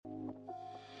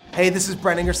Hey, this is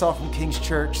Brent Ingersoll from King's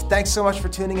Church. Thanks so much for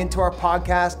tuning into our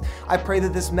podcast. I pray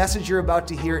that this message you're about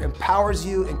to hear empowers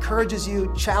you, encourages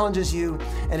you, challenges you,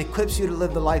 and equips you to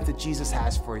live the life that Jesus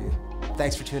has for you.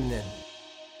 Thanks for tuning in.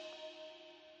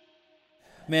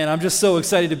 Man, I'm just so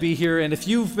excited to be here, and if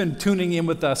you've been tuning in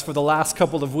with us for the last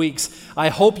couple of weeks, I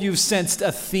hope you've sensed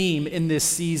a theme in this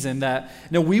season that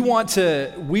we want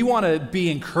to be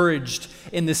encouraged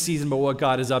in this season about what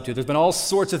God is up to. There's been all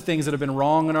sorts of things that have been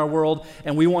wrong in our world,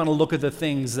 and we want to look at the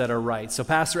things that are right. So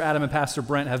Pastor Adam and Pastor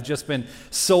Brent have just been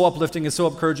so uplifting and so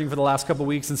encouraging for the last couple of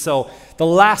weeks, and so the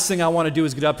last thing I want to do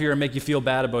is get up here and make you feel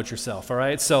bad about yourself, all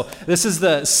right? So this is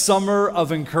the summer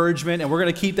of encouragement, and we're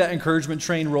going to keep that encouragement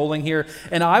train rolling here.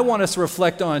 And I want us to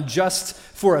reflect on, just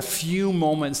for a few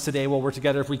moments today while we're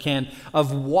together, if we can,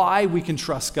 of why we can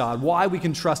trust God, why we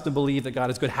can trust and believe that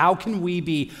God is good. How can we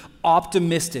be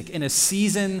optimistic in a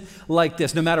season like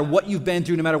this, no matter what you've been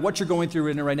through, no matter what you're going through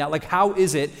in it right now? Like, how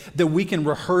is it that we can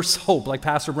rehearse hope, like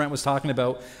Pastor Brent was talking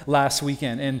about last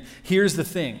weekend? And here's the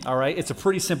thing, all right? It's a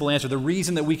pretty simple answer. The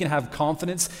reason that we can have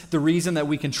confidence, the reason that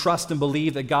we can trust and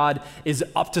believe that God is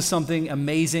up to something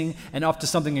amazing and up to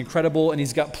something incredible, and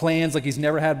he's got plans like he's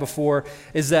never had before,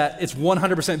 is that it's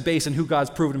 100% based on who God's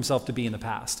proven himself to be in the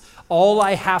past. All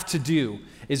I have to do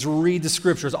is read the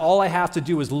scriptures. All I have to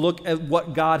do is look at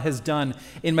what God has done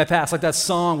in my past. Like that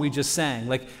song we just sang.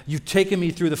 Like, you've taken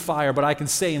me through the fire, but I can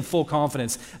say in full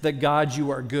confidence that God,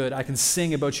 you are good. I can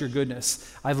sing about your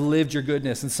goodness. I've lived your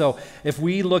goodness. And so if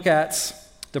we look at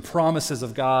the promises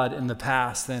of God in the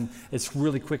past, then it's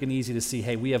really quick and easy to see,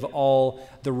 hey, we have all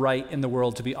the right in the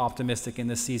world to be optimistic in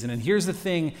this season. And here's the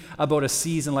thing about a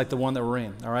season like the one that we're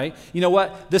in, all right? You know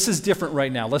what? This is different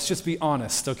right now. Let's just be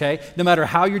honest, okay? No matter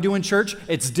how you're doing church,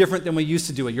 it's different than we used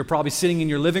to do it. You're probably sitting in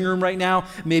your living room right now.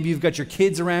 Maybe you've got your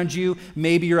kids around you.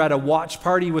 Maybe you're at a watch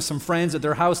party with some friends at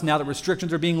their house now that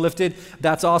restrictions are being lifted.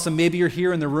 That's awesome. Maybe you're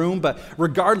here in the room, but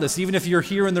regardless, even if you're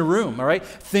here in the room, all right,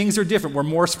 things are different. We're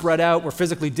more spread out. We're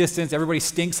physically distance. Everybody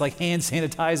stinks like hand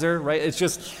sanitizer, right? It's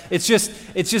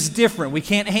just different. We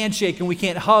can't handshake and we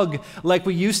can't hug like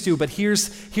we used to. But here's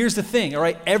the thing, all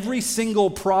right? Every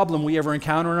single problem we ever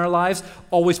encounter in our lives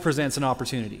always presents an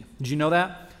opportunity. Did you know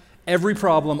that? Every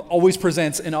problem always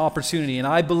presents an opportunity, and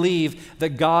I believe that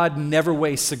God never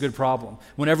wastes a good problem.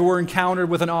 Whenever we're encountered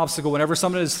with an obstacle, whenever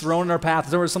something is thrown in our path,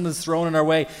 whenever something is thrown in our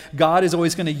way, God is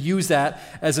always going to use that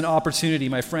as an opportunity,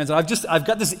 my friends. And I've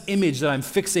got this image that I'm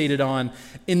fixated on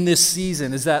in this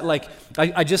season, is that like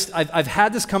I've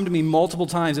had this come to me multiple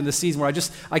times in this season where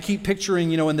I keep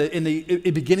picturing, in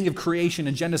the beginning of creation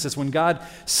in Genesis, when God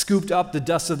scooped up the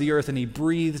dust of the earth and he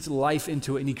breathed life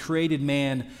into it and he created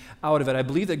man out of it. I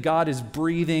believe that God is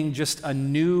breathing just a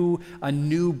new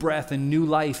breath and new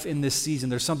life in this season.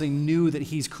 There's something new that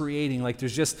he's creating. Like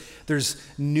there's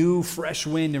new fresh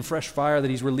wind and fresh fire that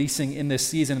he's releasing in this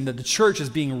season, and that the church is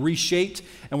being reshaped,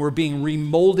 and we're being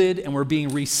remolded, and we're being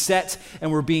reset,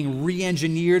 and we're being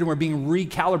re-engineered, and we're being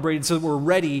recalibrated so that we're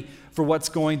ready for what's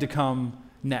going to come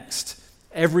next.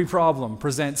 Every problem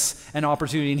presents an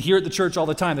opportunity. And here at the church all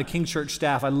the time, the King Church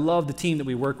staff, I love the team that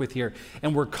we work with here.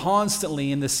 And we're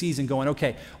constantly in this season going,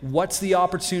 okay, what's the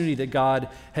opportunity that God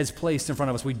has placed in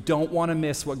front of us? We don't want to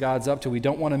miss what God's up to. We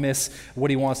don't want to miss what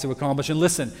he wants to accomplish. And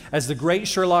listen, as the great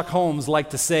Sherlock Holmes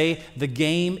liked to say, the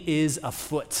game is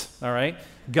afoot, all right?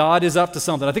 God is up to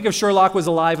something. I think if Sherlock was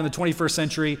alive in the 21st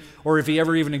century, or if he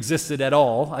ever even existed at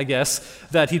all, I guess,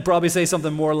 that he'd probably say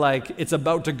something more like, it's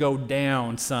about to go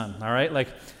down, son, all right? Like,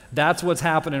 that's what's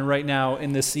happening right now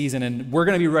in this season, and we're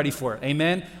going to be ready for it.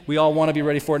 Amen? We all want to be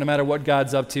ready for it no matter what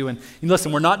God's up to. And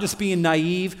listen, we're not just being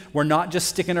naive. We're not just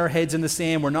sticking our heads in the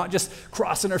sand. We're not just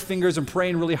crossing our fingers and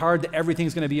praying really hard that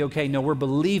everything's going to be okay. No, we're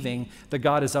believing that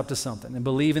God is up to something, and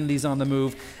believing that he's on the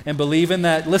move, and believing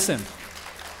that, listen,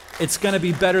 it's going to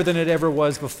be better than it ever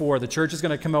was before. The church is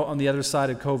going to come out on the other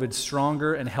side of COVID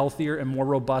stronger and healthier and more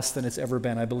robust than it's ever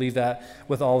been. I believe that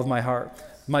with all of my heart.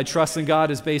 My trust in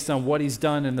God is based on what he's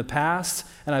done in the past,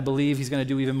 and I believe he's going to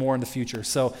do even more in the future.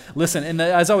 So listen, and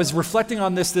as I was reflecting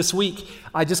on this week,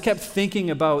 I just kept thinking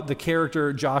about the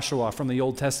character Joshua from the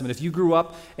Old Testament. If you grew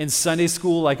up in Sunday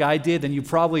school like I did, then you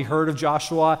probably heard of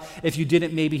Joshua. If you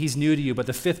didn't, maybe he's new to you. But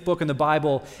the 5th book in the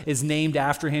Bible is named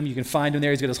after him. You can find him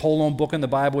there. He's got his whole own book in the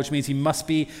Bible, which means he must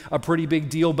be a pretty big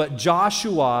deal. But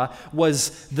Joshua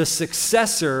was the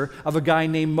successor of a guy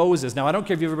named Moses. Now, I don't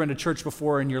care if you've ever been to church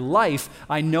before in your life.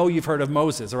 I I know you've heard of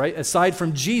Moses, all right? Aside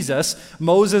from Jesus,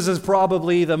 Moses is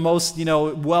probably the most,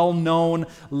 well-known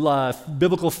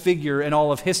biblical figure in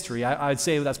all of history. I'd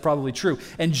say that's probably true.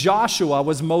 And Joshua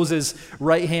was Moses'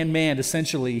 right-hand man,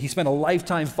 essentially. He spent a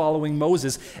lifetime following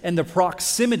Moses, and the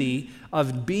proximity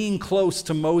of being close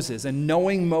to Moses and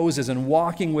knowing Moses and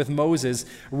walking with Moses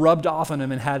rubbed off on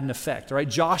him and had an effect, right?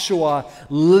 Joshua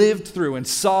lived through and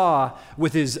saw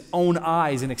with his own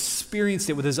eyes and experienced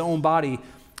it with his own body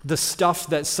the stuff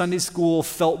that Sunday school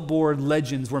felt board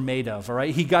legends were made of, all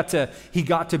right? He got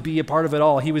to be a part of it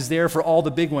all. He was there for all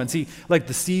the big ones. Like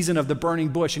the season of the burning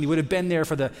bush, and he would have been there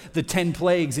for the 10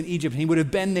 plagues in Egypt, and he would have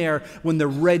been there when the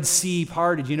Red Sea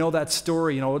parted. You know that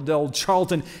story, the old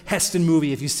Charlton Heston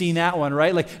movie, if you've seen that one,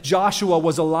 right? Like Joshua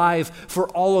was alive for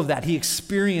all of that. He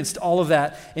experienced all of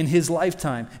that in his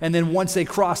lifetime. And then once they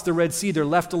crossed the Red Sea, they're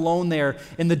left alone there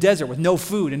in the desert with no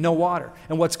food and no water.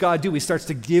 And what's God do? He starts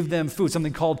to give them food,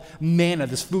 something called manna.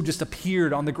 This food just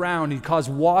appeared on the ground. He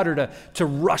caused water to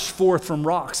rush forth from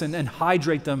rocks and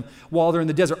hydrate them while they're in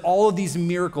the desert. All of these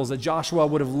miracles that Joshua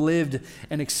would have lived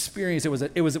and experienced.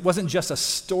 It wasn't just a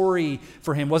story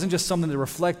for him. It wasn't just something to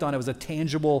reflect on. It was a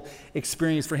tangible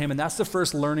experience for him. And that's the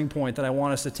first learning point that I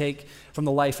want us to take from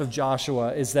the life of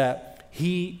Joshua, is that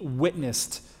he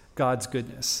witnessed God's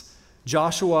goodness.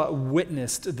 Joshua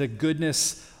witnessed the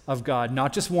goodness of God,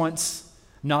 not just once,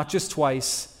 not just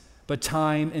twice, but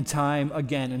time and time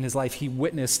again in his life. He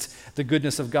witnessed the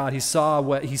goodness of God. He saw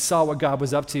what God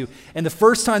was up to. And the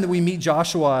first time that we meet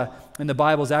Joshua in the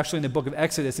Bible is actually in the book of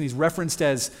Exodus, and he's referenced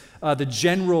as the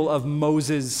general of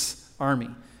Moses'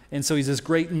 army. And so he's this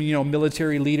great,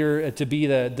 military leader to be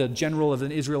the general of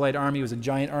an Israelite army. It was a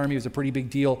giant army. It was a pretty big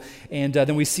deal. And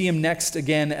then we see him next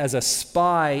again as a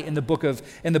spy in the book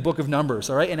of Numbers.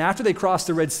 All right. And after they crossed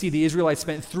the Red Sea, the Israelites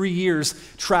spent 3 years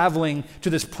traveling to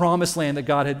this promised land that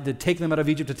God had taken them out of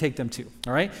Egypt to take them to.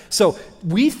 All right. So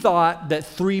we thought that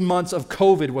 3 months of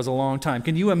COVID was a long time.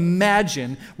 Can you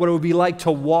imagine what it would be like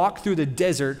to walk through the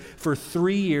desert for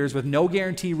 3 years with no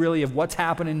guarantee really of what's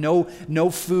happening, no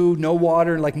food, no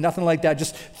water, nothing like that,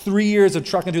 just 3 years of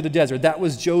trucking through the desert. That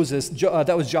was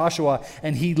Joshua,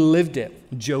 and he lived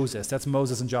it. Joseph, that's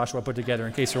Moses and Joshua put together,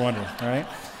 in case you're wondering, all right?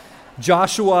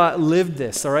 Joshua lived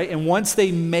this, all right? And once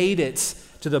they made it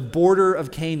to the border of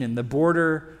Canaan, the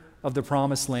border of the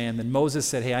promised land, then Moses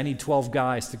said, hey, I need 12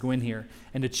 guys to go in here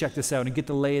and to check this out and get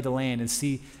the lay of the land and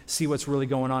see what's really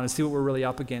going on and see what we're really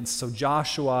up against. So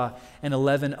Joshua and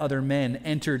 11 other men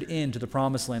entered into the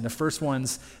promised land, the first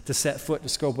ones to set foot to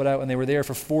scope it out, and they were there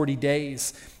for 40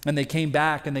 days. And they came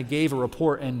back and they gave a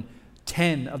report, and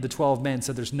 10 of the 12 men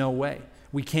said, there's no way.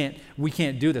 We can't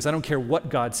do this. I don't care what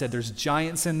God said. There's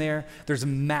giants in there. There's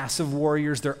massive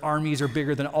warriors. Their armies are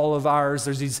bigger than all of ours.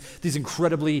 There's these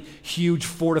incredibly huge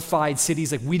fortified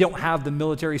cities. Like, we don't have the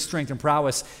military strength and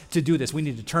prowess to do this. We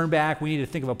need to turn back. We need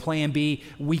to think of a plan B.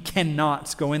 We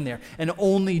cannot go in there. And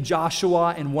only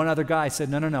Joshua and one other guy said,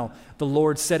 no. The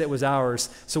Lord said it was ours,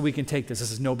 so we can take this.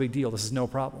 This is no big deal. This is no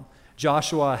problem.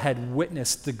 Joshua had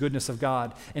witnessed the goodness of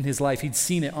God in his life. He'd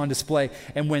seen it on display.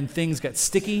 And when things got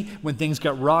sticky, when things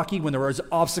got rocky, when there was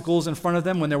obstacles in front of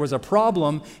them, when there was a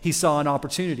problem, he saw an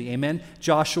opportunity. Amen?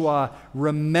 Joshua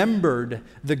remembered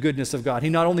the goodness of God. He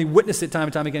not only witnessed it time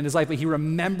and time again in his life, but he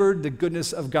remembered the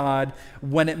goodness of God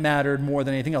when it mattered more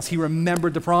than anything else. He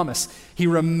remembered the promise. He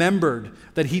remembered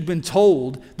that he'd been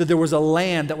told that there was a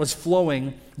land that was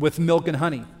flowing with milk and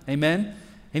honey. Amen?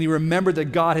 And he remembered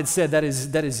that God had said that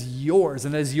is yours,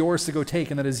 and that is yours to go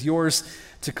take, and that is yours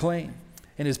to claim.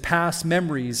 And his past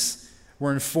memories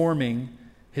were informing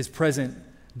his present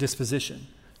disposition.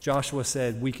 Joshua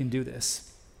said, we can do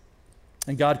this.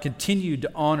 And God continued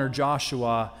to honor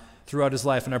Joshua throughout his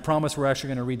life. And I promise we're actually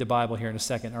going to read the Bible here in a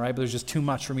second, all right? But there's just too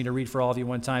much for me to read for all of you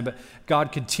one time. But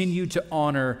God continued to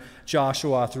honor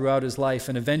Joshua throughout his life,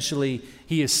 and eventually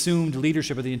he assumed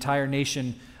leadership of the entire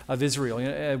nation of Israel.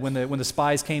 When the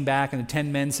spies came back and the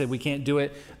 10 men said, we can't do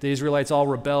it, the Israelites all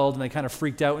rebelled and they kind of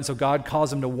freaked out. And so God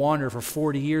caused them to wander for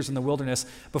 40 years in the wilderness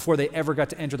before they ever got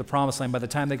to enter the promised land. By the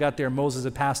time they got there, Moses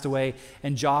had passed away,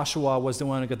 and Joshua was the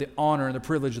one who got the honor and the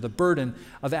privilege of the burden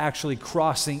of actually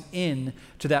crossing in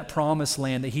to that promised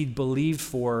land that he'd believed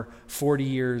for 40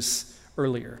 years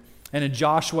earlier. And in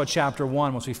Joshua chapter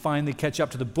 1, once we finally catch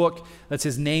up to the book that's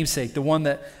his namesake, the one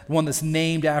that's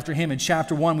named after him, in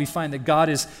chapter 1, we find that God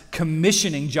is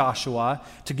commissioning Joshua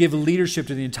to give leadership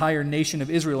to the entire nation of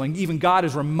Israel. And even God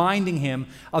is reminding him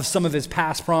of some of his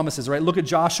past promises, right? Look at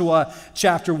Joshua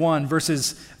chapter 1,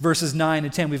 verses 9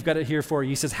 and 10. We've got it here for you.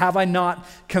 He says, have I not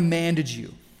commanded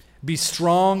you? Be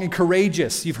strong and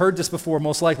courageous. You've heard this before,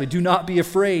 most likely. Do not be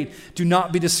afraid. Do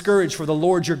not be discouraged, for the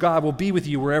Lord your God will be with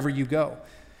you wherever you go.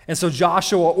 And so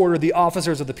Joshua ordered the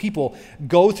officers of the people,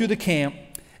 go through the camp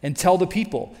and tell the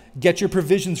people, get your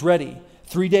provisions ready.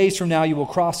 3 days from now you will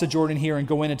cross the Jordan here and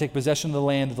go in and take possession of the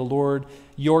land that the Lord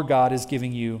your God is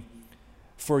giving you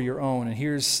for your own. And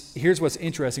here's what's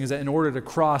interesting, is that in order to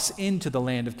cross into the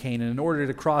land of Canaan, in order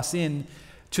to cross in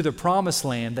to the promised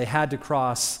land, they had to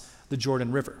cross the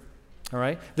Jordan River. All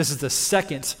right? This is the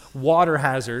second water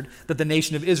hazard that the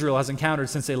nation of Israel has encountered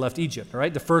since they left Egypt. All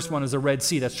right? The first one is the Red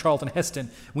Sea. That's Charlton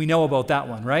Heston. We know about that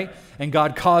one, right? And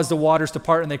God caused the waters to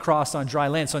part and they crossed on dry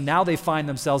land. So now they find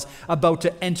themselves about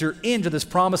to enter into this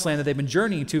promised land that they've been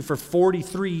journeying to for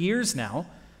 43 years now.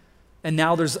 And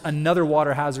now there's another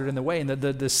water hazard in the way. And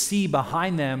the sea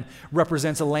behind them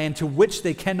represents a land to which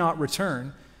they cannot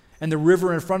return. And the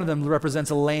river in front of them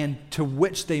represents a land to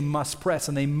which they must press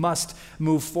and they must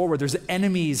move forward. There's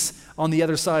enemies on the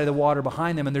other side of the water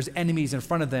behind them, and there's enemies in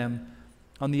front of them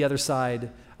on the other side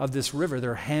of this river.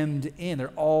 They're hemmed in. They're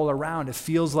all around. It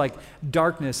feels like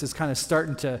darkness is kind of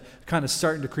starting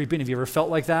to creep in. Have you ever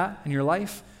felt like that in your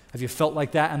life? Have you felt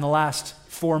like that in the last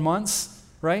 4 months,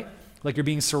 right? Like you're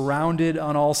being surrounded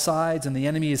on all sides and the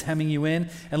enemy is hemming you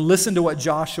in. And listen to what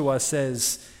Joshua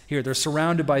says here. They're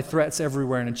surrounded by threats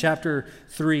everywhere. And in chapter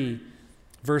 3,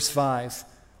 verse 5,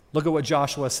 look at what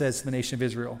Joshua says to the nation of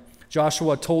Israel.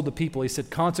 Joshua told the people, he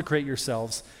said, consecrate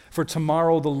yourselves, for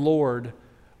tomorrow the Lord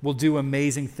will do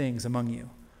amazing things among you.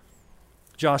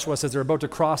 Joshua says they're about to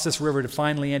cross this river to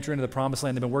finally enter into the promised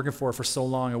land they've been working for so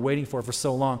long and waiting for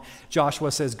so long.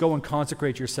 Joshua says, go and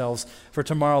consecrate yourselves, for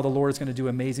tomorrow the Lord is going to do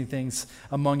amazing things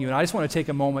among you. And I just want to take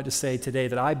a moment to say today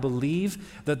that I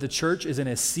believe that the church is in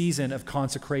a season of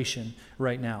consecration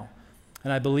right now.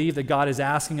 And I believe that God is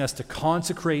asking us to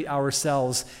consecrate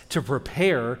ourselves to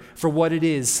prepare for what it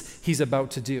is he's about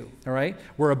to do, all right?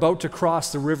 We're about to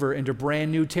cross the river into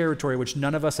brand new territory, which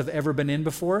none of us have ever been in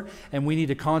before, and we need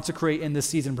to consecrate in this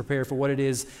season, prepare for what it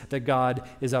is that God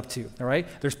is up to, all right?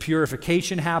 There's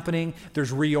purification happening,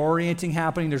 there's reorienting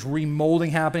happening, there's remolding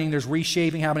happening, there's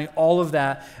reshaping happening, all of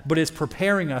that, but it's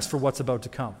preparing us for what's about to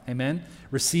come, amen?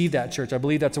 Receive that, church. I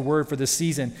believe that's a word for this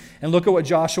season. And look at what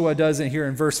Joshua does in here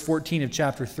in verse 14 of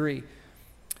chapter 3. It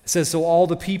says, so all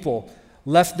the people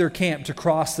left their camp to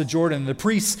cross the Jordan. The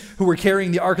priests who were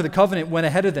carrying the Ark of the Covenant went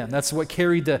ahead of them. That's what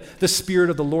carried the Spirit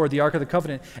of the Lord, the Ark of the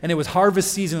Covenant. And it was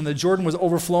harvest season, and the Jordan was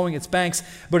overflowing its banks.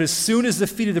 But as soon as the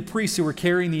feet of the priests who were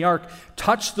carrying the Ark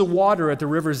touched the water at the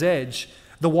river's edge,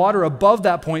 the water above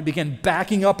that point began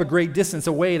backing up a great distance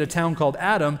away at a town called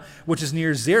Adam, which is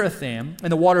near Zarethan.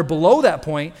 And the water below that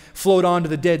point flowed onto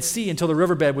the Dead Sea until the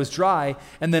riverbed was dry.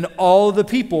 And then all the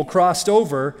people crossed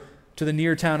over to the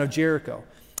near town of Jericho.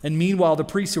 And meanwhile, the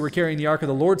priests who were carrying the Ark of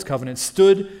the Lord's Covenant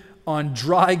stood on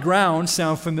dry ground,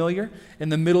 sound familiar, in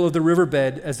the middle of the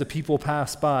riverbed as the people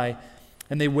passed by.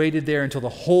 And they waited there until the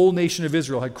whole nation of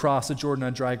Israel had crossed the Jordan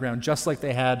on dry ground, just like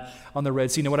they had on the Red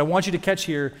Sea. Now, what I want you to catch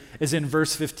here is in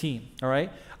verse 15, all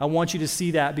right? I want you to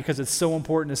see that because it's so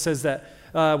important. It says that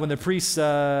when the priests,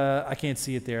 I can't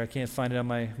see it there. I can't find it on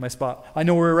my spot. I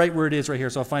know right where it is right here,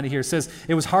 so I'll find it here. It says,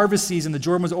 it was harvest season. The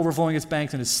Jordan was overflowing its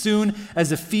banks. And as soon as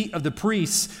the feet of the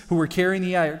priests who were carrying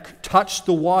the ark touched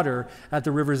the water at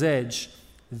the river's edge,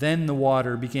 then the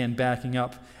water began backing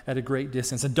up at a great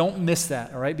distance. And don't miss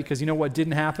that, all right? Because you know what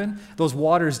didn't happen? Those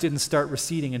waters didn't start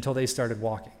receding until they started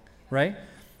walking, right?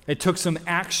 It took some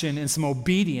action and some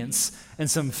obedience and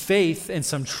some faith and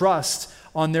some trust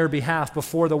on their behalf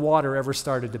before the water ever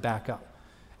started to back up.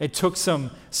 It took so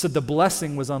the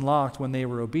blessing was unlocked when they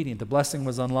were obedient. The blessing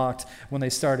was unlocked when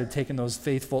they started taking those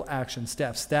faithful action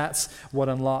steps. That's what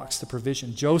unlocks the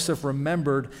provision. Joseph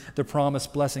remembered the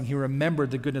promised blessing. He remembered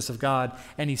the goodness of God,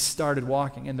 and he started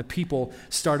walking. And the people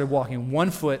started walking one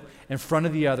foot in front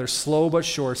of the other, slow but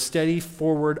sure, steady,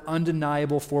 forward,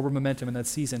 undeniable forward momentum in that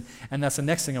season. And that's the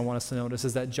next thing I want us to notice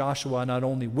is that Joshua not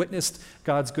only witnessed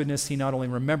God's goodness, he not only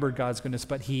remembered God's goodness,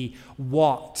 but he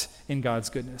walked in God's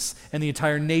goodness. And the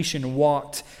entire nation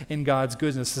walked in God's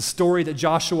goodness. The story that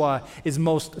Joshua is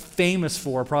most famous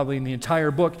for, probably in the entire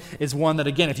book, is one that,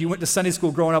 again, if you went to Sunday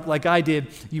school growing up like I did,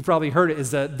 you probably heard it,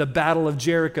 is the Battle of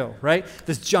Jericho, right?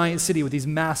 This giant city with these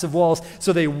massive walls.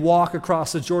 So they walk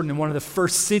across the Jordan, and one of the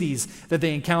first cities that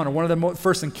they encounter, one of the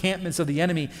first encampments of the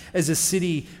enemy, is a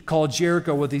city called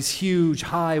Jericho with these huge,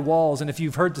 high walls. And if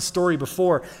you've heard the story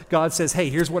before, God says, hey,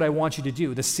 here's what I want you to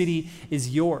do. The city is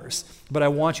yours, but I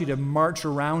want you to march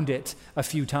around it a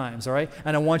few times, all right?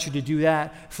 And I want you to do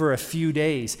that for a few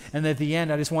days. And at the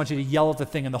end, I just want you to yell at the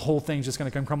thing, and the whole thing's just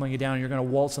going to come crumbling down, and you're going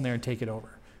to waltz in there and take it over.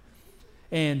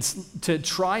 and to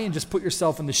try and just put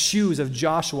yourself in the shoes of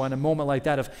Joshua in a moment like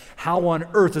that, of how on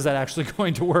earth is that actually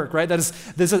going to work, right?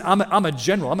 I'm a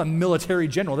general. I'm a military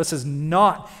general. This is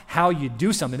not how you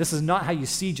do something. This is not how you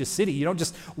siege a city. You don't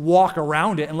just walk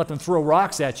around it and let them throw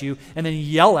rocks at you and then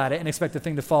yell at it and expect the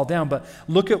thing to fall down. But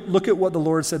look at what the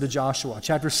Lord said to Joshua.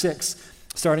 Chapter 6,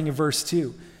 starting in verse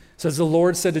 2, says, the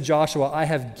Lord said to Joshua, I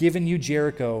have given you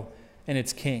Jericho and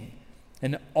its king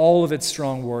and all of its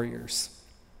strong warriors.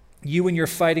 You and your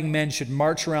fighting men should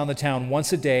march around the town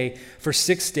once a day for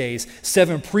 6 days.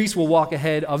 7 priests will walk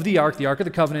ahead of the ark of the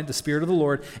covenant, the Spirit of the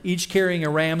Lord, each carrying a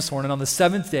ram's horn. And on the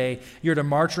 7th day, you're to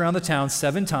march around the town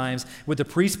 7 times with the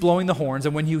priests blowing the horns.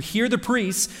 And when you hear the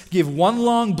priests give one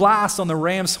long blast on the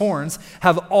ram's horns,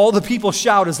 have all the people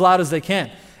shout as loud as they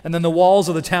can. And then the walls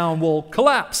of the town will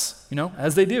collapse,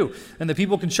 as they do. And the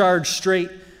people can charge straight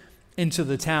into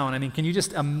the town. I mean, can you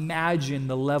just imagine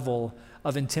the level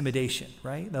of intimidation,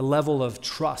 right? The level of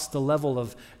trust, the level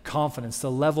of confidence, the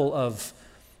level of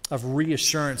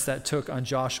reassurance that took on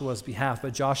Joshua's behalf.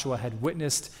 But Joshua had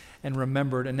witnessed and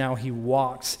remembered, and now he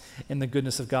walks in the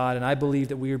goodness of God. And I believe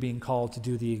that we are being called to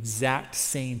do the exact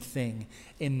same thing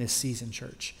in this season,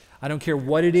 church. I don't care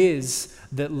what it is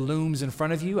that looms in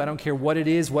front of you. I don't care what it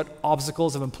is, what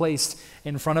obstacles have been placed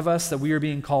in front of us, that we are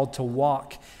being called to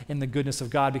walk in the goodness of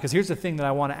God. Because here's the thing that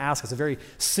I want to ask us, a very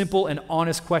simple and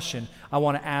honest question I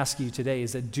want to ask you today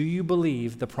is that, do you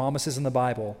believe the promises in the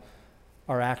Bible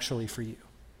are actually for you?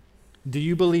 Do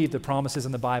you believe the promises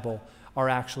in the Bible are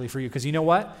actually for you? Because you know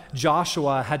what?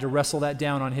 Joshua had to wrestle that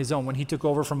down on his own. When he took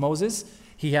over from Moses,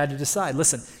 he had to decide,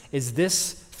 listen, is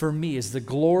this for me? Is the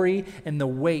glory and the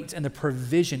weight and the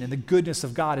provision and the goodness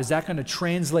of God, is that going to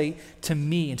translate to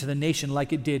me and to the nation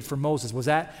like it did for Moses? Was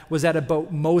that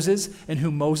about Moses and who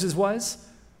Moses was?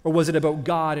 Or was it about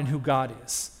God and who God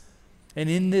is? And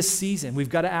in this season, we've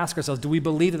got to ask ourselves, do we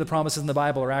believe that the promises in the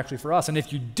Bible are actually for us? And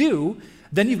if you do,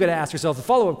 then you've got to ask yourself, the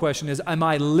follow-up question is, am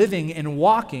I living and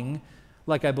walking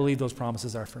like I believe those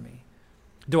promises are for me?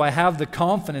 Do I have the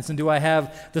confidence and do I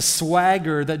have the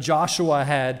swagger that Joshua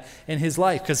had in his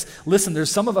life? Because listen,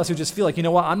 there's some of us who just feel like, you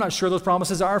know what, I'm not sure those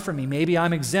promises are for me. Maybe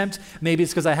I'm exempt. Maybe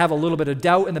it's because I have a little bit of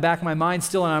doubt in the back of my mind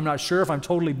still, and I'm not sure if I'm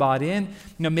totally bought in.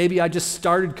 Maybe I just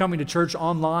started coming to church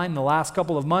online in the last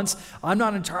couple of months. I'm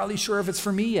not entirely sure if it's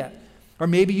for me yet. Or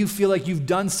maybe you feel like you've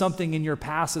done something in your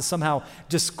past that somehow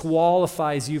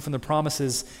disqualifies you from the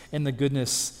promises and the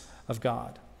goodness of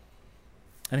God.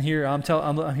 And here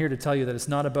I'm here to tell you that it's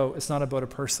not about a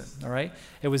person, all right?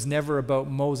 It was never about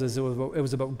Moses. It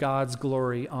was about God's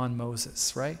glory on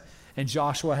Moses, right? And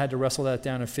Joshua had to wrestle that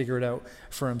down and figure it out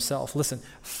for himself. Listen,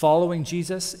 following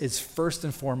Jesus is first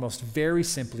and foremost, very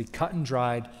simply, cut and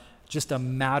dried, just a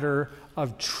matter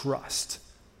of trust.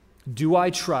 Do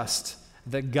I trust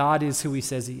that God is who he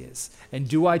says he is? And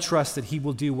do I trust that he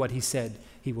will do what he said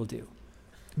he will do?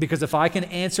 Because if I can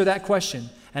answer that question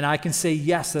and I can say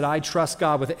yes, that I trust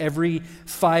God with every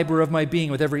fiber of my being,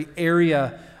 with every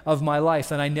area of my life,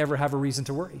 then I never have a reason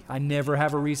to worry. I never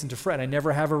have a reason to fret. I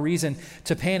never have a reason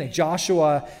to panic.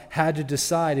 Joshua had to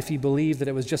decide if he believed that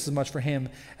it was just as much for him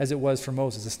as it was for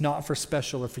Moses. It's not for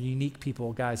special or for unique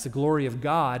people, guys. The glory of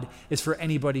God is for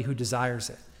anybody who desires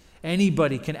it.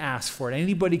 Anybody can ask for it.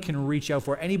 Anybody can reach out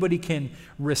for it. Anybody can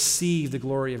receive the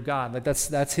glory of God. Like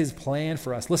that's his plan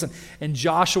for us. Listen, and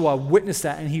Joshua witnessed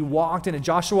that, and he walked in it.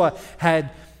 Joshua had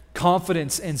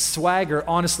confidence and swagger,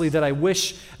 honestly, that I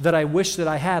wish that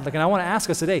I had. And I want to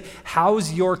ask us today,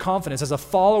 how's your confidence as a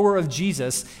follower of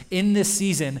Jesus in this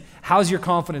season? How's your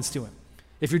confidence doing?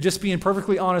 If you're just being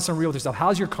perfectly honest and real with yourself,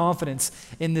 how's your confidence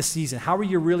in this season? How are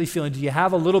you really feeling? Do you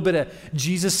have a little bit of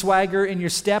Jesus swagger in your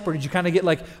step, or did you kind of get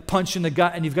like punched in the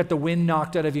gut and you've got the wind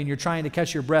knocked out of you and you're trying to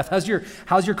catch your breath? How's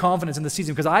your confidence in this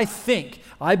season? Because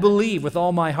I believe with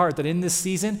all my heart that in this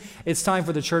season, it's time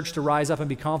for the church to rise up and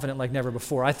be confident like never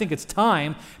before. I think it's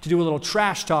time to do a little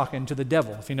trash talking to the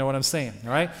devil, if you know what I'm saying, all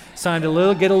right? It's time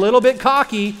to get a little bit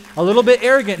cocky, a little bit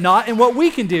arrogant, not in what we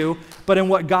can do, but in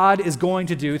what God is going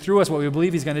to do through us, what we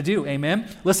believe he's going to do. Amen?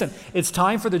 Listen, it's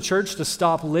time for the church to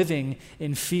stop living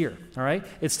in fear, all right?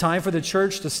 It's time for the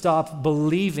church to stop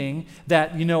believing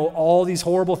that, all these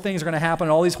horrible things are going to happen,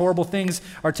 all these horrible things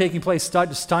are taking place.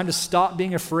 It's time to stop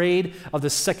being afraid of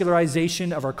the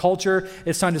secularization of our culture.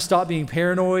 It's time to stop being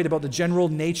paranoid about the general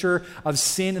nature of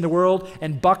sin in the world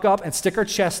and buck up and stick our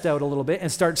chest out a little bit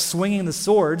and start swinging the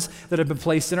swords that have been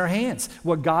placed in our hands.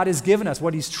 What God has given us,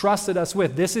 what he's trusted us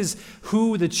with. This is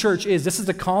who the church is. This is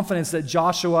the confidence that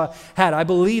Joshua had. I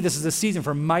believe this is a season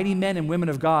for mighty men and women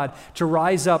of God to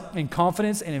rise up in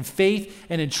confidence and in faith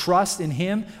and in trust in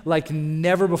him like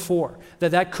never before.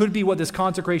 That could be what this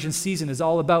consecration season is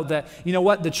all about. That, you know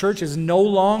what, the church is no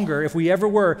longer, if we ever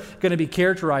were going to be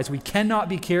characterized, we cannot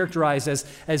be characterized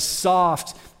as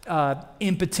soft,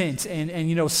 impotent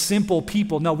and simple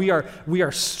people. No, we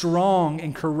are strong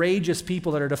and courageous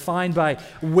people that are defined by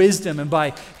wisdom and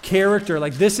by character.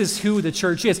 Like, this is who the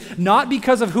church is. Not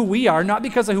because of who we are, not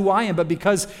because of who I am, but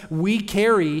because we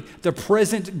carry the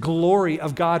present glory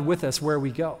of God with us where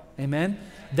we go. Amen?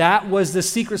 That was the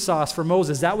secret sauce for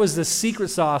Moses. That was the secret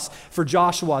sauce for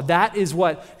Joshua. That is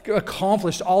what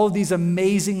accomplished all of these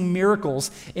amazing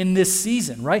miracles in this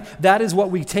season, right? That is what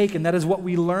we take and that is what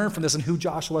we learn from this and who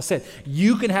Joshua said.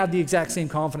 You can have the exact same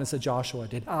confidence that Joshua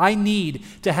did. I need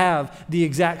to have the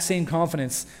exact same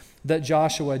confidence that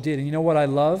Joshua did. And you know what I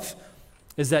love?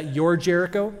 Is that your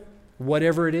Jericho,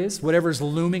 whatever it is, whatever's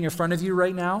looming in front of you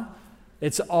right now,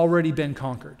 it's already been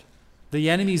conquered. The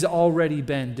enemy's already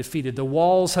been defeated. The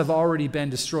walls have already been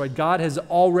destroyed. God has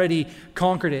already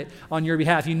conquered it on your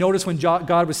behalf. You notice when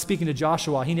God was speaking to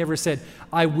Joshua, he never said,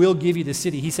 I will give you the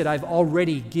city. He said, I've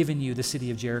already given you the city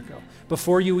of Jericho.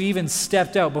 Before you even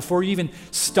stepped out, before you even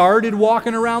started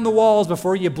walking around the walls,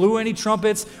 before you blew any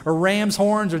trumpets or ram's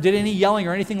horns or did any yelling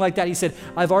or anything like that, he said,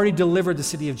 I've already delivered the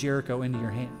city of Jericho into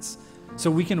your hands. So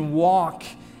we can walk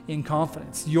in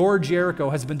confidence. Your Jericho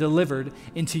has been delivered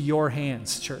into your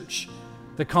hands, church.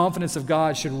 The confidence of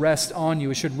God should rest on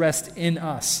you. It should rest in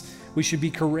us. We should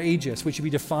be courageous. We should be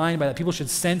defined by that. People should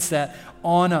sense that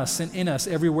on us and in us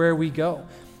everywhere we go.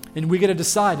 And we got to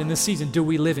decide in this season, do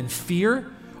we live in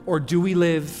fear or do we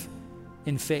live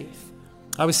in faith?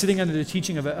 I was sitting under the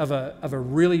teaching of a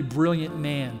really brilliant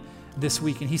man this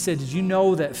week, and he said, did you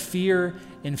know that fear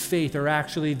and faith are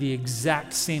actually the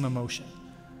exact same emotion?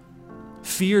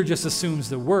 Fear just assumes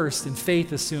the worst and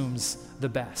faith assumes the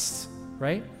best,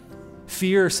 right?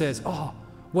 Fear says, oh,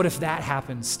 what if that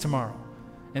happens tomorrow?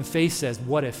 And faith says,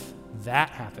 what if that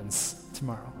happens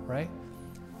tomorrow, right?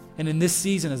 And in this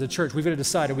season as a church, we've got to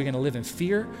decide, are we going to live in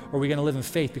fear or are we going to live in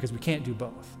faith? Because we can't do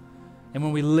both. And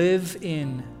when we live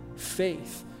in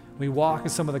faith, we walk in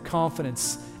some of the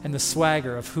confidence and the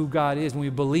swagger of who God is, when we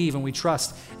believe and we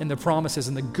trust in the promises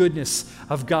and the goodness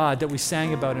of God that we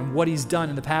sang about and what he's done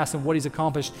in the past and what he's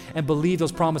accomplished, and believe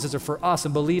those promises are for us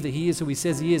and believe that he is who he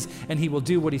says he is and he will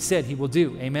do what he said he will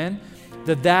do. Amen?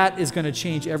 That is going to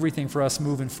change everything for us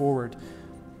moving forward.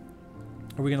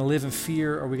 Are we going to live in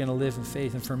fear or are we going to live in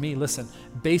faith? And for me, listen,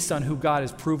 based on who God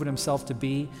has proven himself to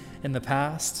be in the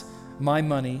past, my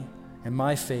money and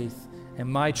my faith and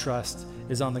my trust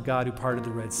is on the God who parted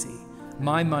the Red Sea.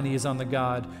 My money is on the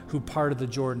God who parted the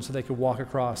Jordan so they could walk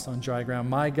across on dry ground.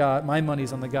 My money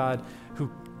is on the God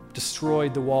who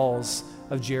destroyed the walls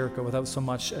of Jericho without so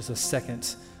much as a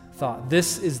second thought.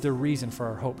 This is the reason for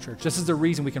our hope, church. This is the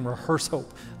reason we can rehearse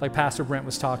hope, like Pastor Brent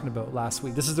was talking about last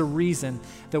week. This is the reason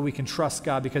that we can trust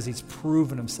God, because he's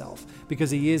proven himself,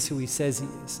 because he is who he says he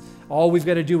is. All we've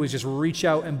got to do is just reach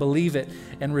out and believe it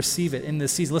and receive it in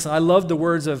this season. Listen, I love the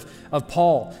words of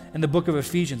Paul in the book of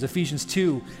Ephesians. Ephesians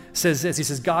 2 says this. He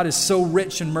says, God is so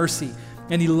rich in mercy,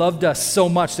 and he loved us so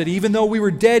much that even though we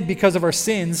were dead because of our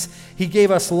sins, he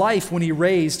gave us life when he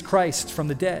raised Christ from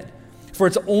the dead. For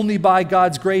it's only by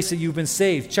God's grace that you've been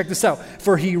saved. Check this out.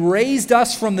 For he raised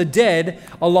us from the dead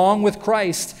along with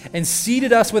Christ and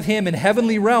seated us with him in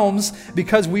heavenly realms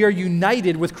because we are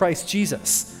united with Christ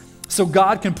Jesus. So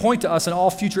God can point to us in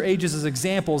all future ages as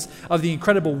examples of the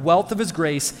incredible wealth of his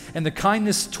grace and the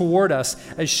kindness toward us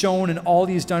as shown in all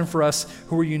he has done for us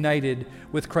who are united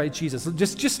with Christ Jesus.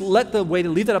 Just let the weight,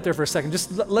 leave that up there for a second.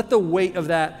 Just let the weight of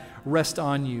that rest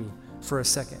on you for a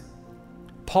second.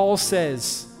 Paul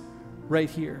says right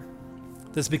here,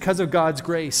 that's because of God's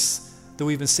grace that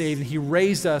we've been saved, and he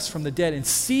raised us from the dead and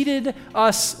seated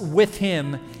us with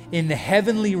him in the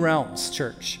heavenly realms,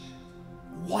 church.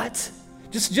 What?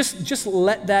 Just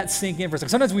let that sink in for a second.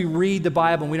 Sometimes we read the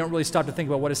Bible and we don't really stop to think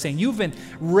about what it's saying. You've been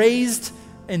raised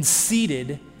and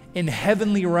seated in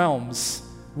heavenly realms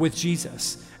with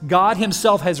Jesus. God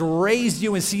himself has raised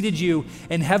you and seated you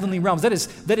in heavenly realms. That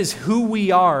is who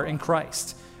we are in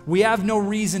Christ. We have no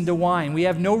reason to whine. We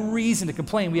have no reason to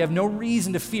complain. We have no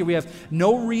reason to fear. We have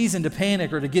no reason to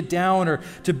panic or to get down or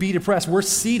to be depressed. We're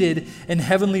seated in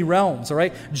heavenly realms, all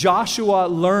right? Joshua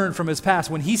learned from his past.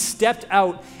 When he stepped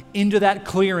out into that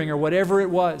clearing or whatever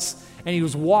it was, and he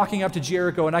was walking up to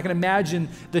Jericho, and I can imagine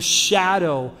the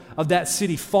shadow of that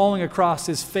city falling across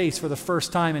his face for the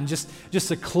first time and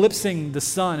just eclipsing the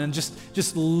sun and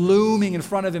just looming in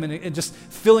front of him and just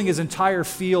filling his entire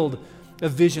field a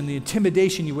vision, the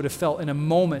intimidation you would have felt in a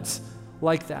moment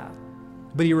like that.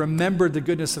 But he remembered the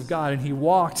goodness of God, and he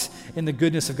walked in the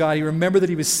goodness of God. He remembered that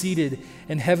he was seated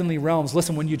in heavenly realms.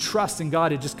 Listen, when you trust in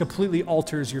God, it just completely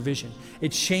alters your vision.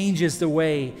 It changes the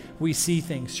way we see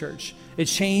things, church. It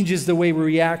changes the way we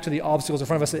react to the obstacles in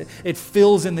front of us. It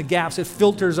fills in the gaps. It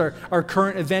filters our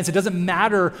current events. It doesn't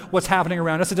matter what's happening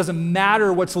around us. It doesn't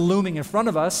matter what's looming in front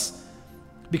of us,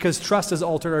 because trust has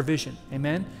altered our vision.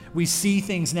 Amen? We see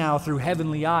things now through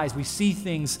heavenly eyes. We see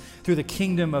things through the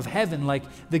kingdom of heaven. Like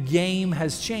the game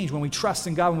has changed. When we trust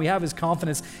in God, when we have his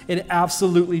confidence, it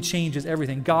absolutely changes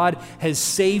everything. God has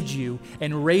saved you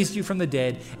and raised you from the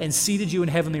dead and seated you in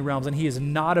heavenly realms, and he is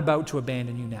not about to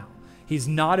abandon you now. He's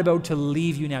not about to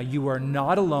leave you now. You are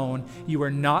not alone. You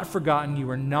are not forgotten. You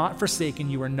are not forsaken.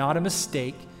 You are not a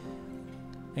mistake.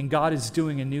 And God is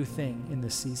doing a new thing in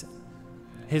this season.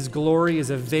 His glory is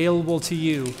available to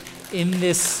you in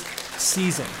this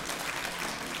season.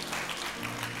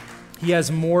 He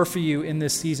has more for you in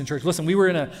this season, church. Listen, we were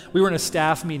in a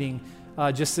staff meeting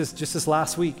just this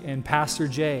last week, and Pastor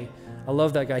Jay, I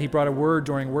love that guy. He brought a word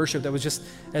during worship that was just,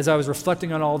 as I was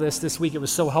reflecting on all this week, it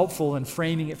was so helpful in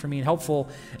framing it for me and helpful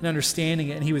in understanding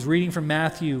it. And he was reading from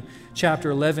Matthew chapter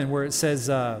 11, where it says,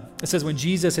 when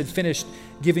Jesus had finished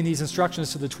giving these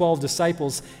instructions to the 12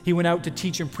 disciples, he went out to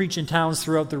teach and preach in towns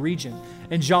throughout the region.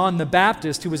 And John the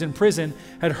Baptist, who was in prison,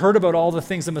 had heard about all the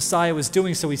things the Messiah was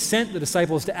doing, so he sent the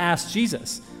disciples to ask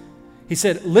Jesus. He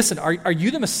said, listen, are you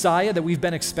the Messiah that we've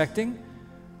been expecting?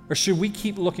 Or should we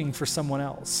keep looking for someone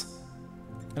else?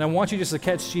 And I want you just to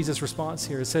catch Jesus' response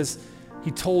here. It says,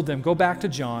 he told them, go back to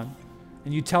John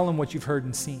and you tell him what you've heard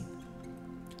and seen.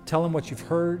 Tell him what you've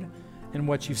heard and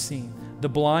what you've seen. The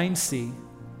blind see,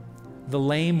 the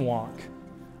lame walk,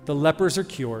 the lepers are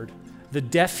cured, the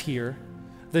deaf hear,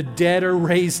 the dead are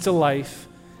raised to life,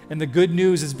 and the good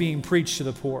news is being preached to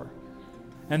the poor.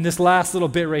 And this last little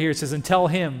bit right here, it says, and tell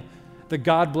him that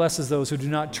God blesses those who do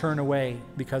not turn away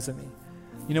because of me.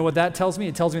 You know what that tells me?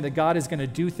 It tells me that God is going to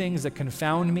do things that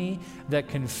confound me, that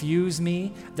confuse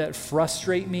me, that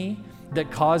frustrate me, that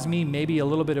cause me maybe a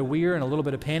little bit of weird and a little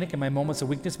bit of panic in my moments of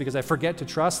weakness because I forget to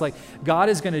trust. Like God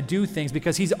is going to do things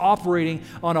because he's operating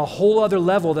on a whole other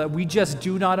level that we just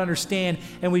do not understand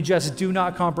and we just do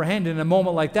not comprehend. And in a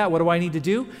moment like that, what do I need to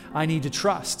do? I need to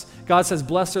trust. God says,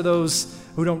 blessed are those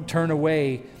who don't turn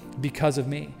away because of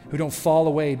me, who don't fall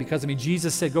away because of me.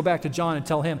 Jesus said, go back to John and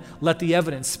tell him, let the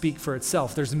evidence speak for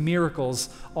itself. There's miracles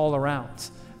all around.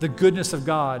 The goodness of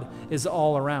God is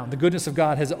all around. The goodness of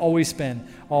God has always been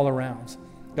all around.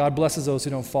 God blesses those who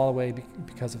don't fall away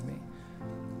because of me.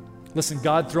 Listen,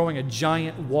 God throwing a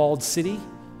giant walled city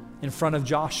in front of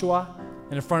Joshua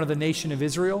and in front of the nation of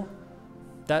Israel,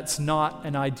 that's not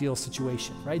an ideal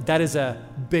situation, right? That is a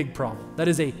big problem. That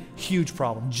is a huge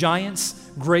problem. Giants,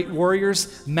 great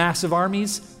warriors, massive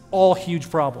armies, all huge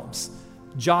problems.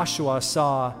 Joshua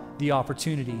saw the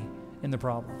opportunity in the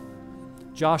problem.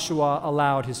 Joshua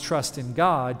allowed his trust in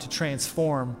God to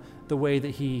transform the way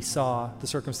that he saw the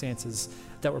circumstances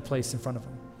that were placed in front of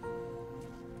him.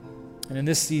 And in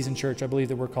this season, church, I believe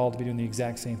that we're called to be doing the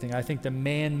exact same thing. I think the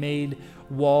man-made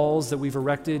walls that we've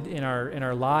erected in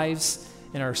our lives,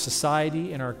 in our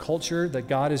society, in our culture, that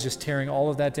God is just tearing all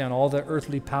of that down, all the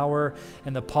earthly power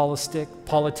and the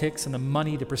politics and the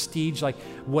money, the prestige, like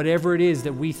whatever it is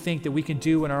that we think that we can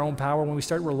do in our own power, when we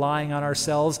start relying on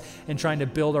ourselves and trying to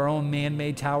build our own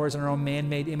man-made towers and our own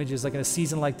man-made images, like in a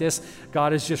season like this,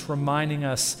 God is just reminding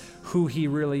us who he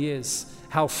really is,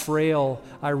 how frail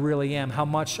I really am, how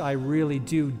much I really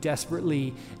do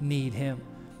desperately need him.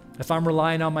 If I'm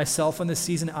relying on myself in this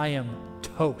season, I am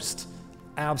toast.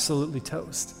 Absolutely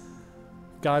toast.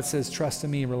 God says, trust in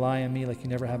me, rely on me like you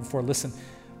never have before. Listen,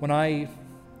 when I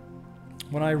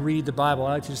read the Bible,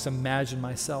 I like to just imagine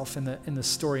myself in the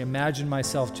story, imagine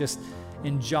myself just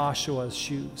in Joshua's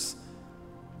shoes.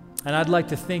 And I'd like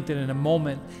to think that in a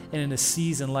moment and in a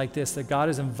season like this, that God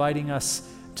is inviting us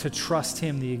to trust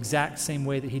him the exact same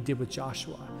way that he did with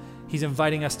Joshua. He's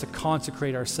inviting us to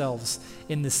consecrate ourselves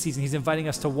in this season. He's inviting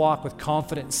us to walk with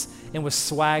confidence and with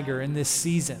swagger in this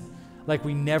season like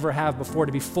we never have before,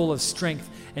 to be full of strength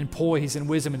and poise and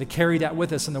wisdom and to carry that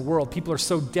with us in the world. People are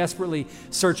so desperately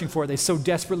searching for it. They so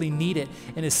desperately need it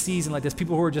in a season like this.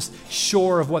 People who are just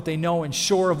sure of what they know and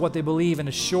sure of what they believe and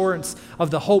assurance of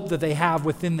the hope that they have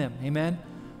within them. Amen?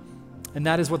 And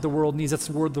that is what the world needs. That's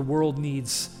what the world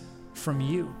needs from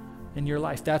you in your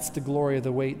life. That's the glory of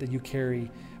the weight that you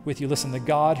carry with you. Listen, the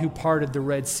God who parted the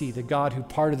Red Sea, the God who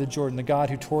parted the Jordan, the God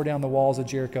who tore down the walls of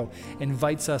Jericho,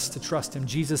 invites us to trust him.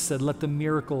 Jesus said, let the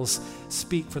miracles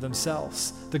speak for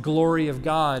themselves. The glory of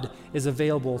God is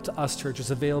available to us, church.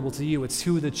 It's available to you. It's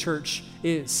who the church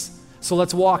is. So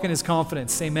let's walk in his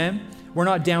confidence. Amen. We're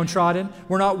not downtrodden.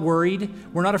 We're not worried.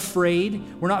 We're not afraid.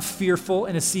 We're not fearful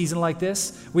in a season like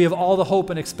this. We have all the hope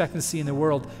and expectancy in the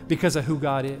world because of who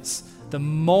God is. The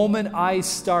moment I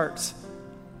start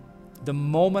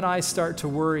to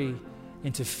worry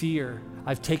and to fear,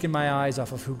 I've taken my eyes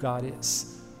off of who God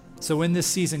is. So in this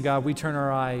season, God, we turn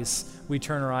our eyes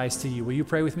to you. Will you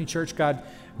pray with me, church? God,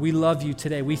 we love you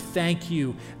today. We thank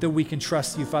you that we can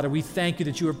trust you, Father. We thank you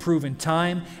that you have proven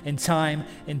time and time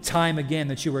and time again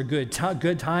that you are good.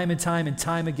 Good time and time and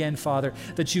time again, Father,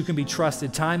 that you can be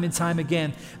trusted. Time and time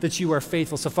again that you are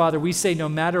faithful. So, Father, we say no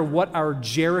matter what our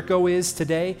Jericho is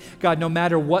today, God, no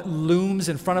matter what looms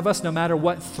in front of us, no matter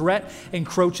what threat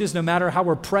encroaches, no matter how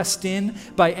we're pressed in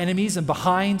by enemies and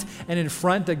behind and in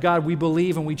front, that, God, we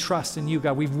believe and we trust in you,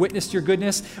 God. We've witnessed your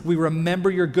goodness. We remember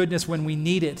your goodness when we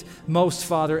need it most,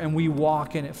 Father, and we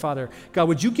walk in it, Father. God,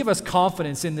 would you give us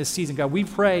confidence in this season? God, we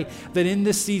pray that in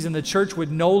this season, the church would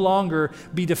no longer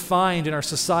be defined in our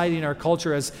society and our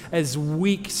culture as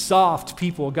weak, soft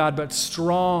people, God, but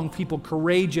strong people,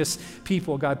 courageous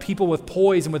people, God, people with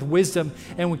poise and with wisdom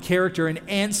and with character and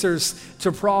answers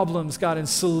to problems, God, and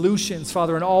solutions,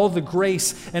 Father, and all the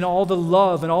grace and all the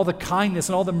love and all the kindness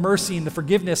and all the mercy and the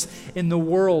forgiveness in the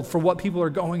world for what people are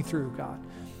going through, God.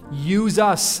 Use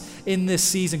us in this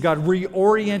season, God.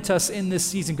 Reorient us in this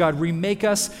season, God. Remake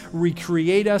us,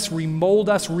 recreate us, remold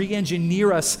us,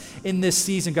 re-engineer us in this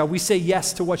season, God. We say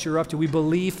yes to what you're up to. We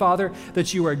believe, Father,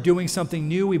 that you are doing something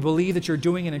new. We believe that you're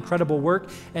doing an incredible work.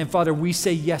 And Father, we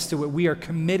say yes to it. We are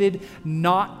committed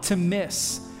not to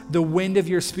miss the wind of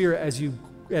your Spirit as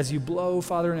you blow,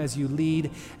 Father, and as you lead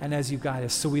and as you guide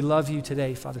us. So we love you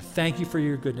today, Father. Thank you for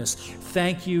your goodness.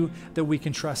 Thank you that we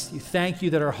can trust you. Thank you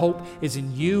that our hope is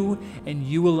in you and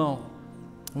you alone.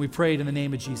 And we pray it in the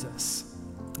name of Jesus.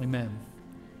 Amen.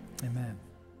 Amen.